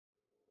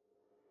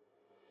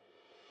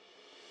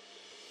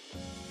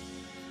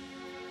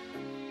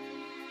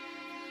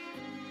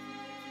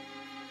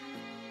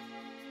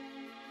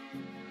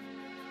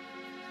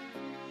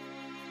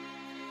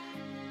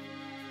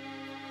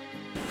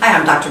Hi,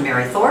 I'm Dr.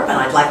 Mary Thorpe, and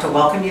I'd like to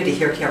welcome you to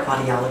HearCare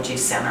Audiology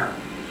Center.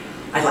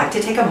 I'd like to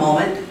take a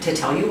moment to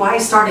tell you why I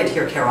started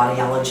HearCare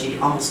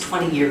Audiology almost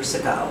 20 years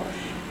ago,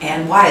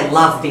 and why I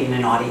love being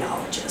an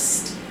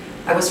audiologist.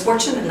 I was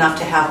fortunate enough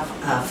to have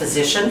a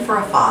physician for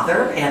a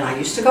father, and I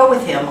used to go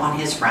with him on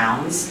his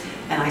rounds,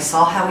 and I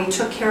saw how he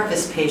took care of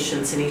his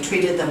patients and he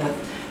treated them with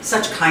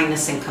such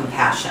kindness and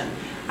compassion.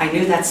 I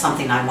knew that's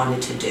something I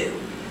wanted to do.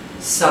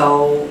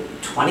 So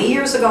 20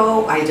 years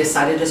ago, I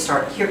decided to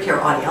start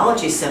HearCare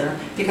Audiology Center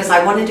because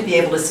I wanted to be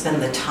able to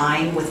spend the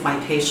time with my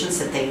patients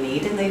that they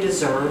need and they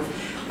deserve.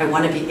 I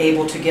want to be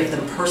able to give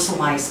them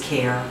personalized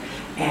care,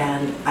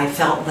 and I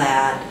felt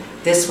that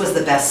this was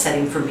the best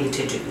setting for me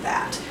to do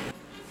that.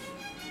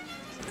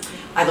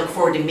 I look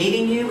forward to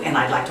meeting you, and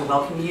I'd like to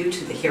welcome you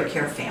to the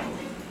HearCare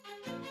family.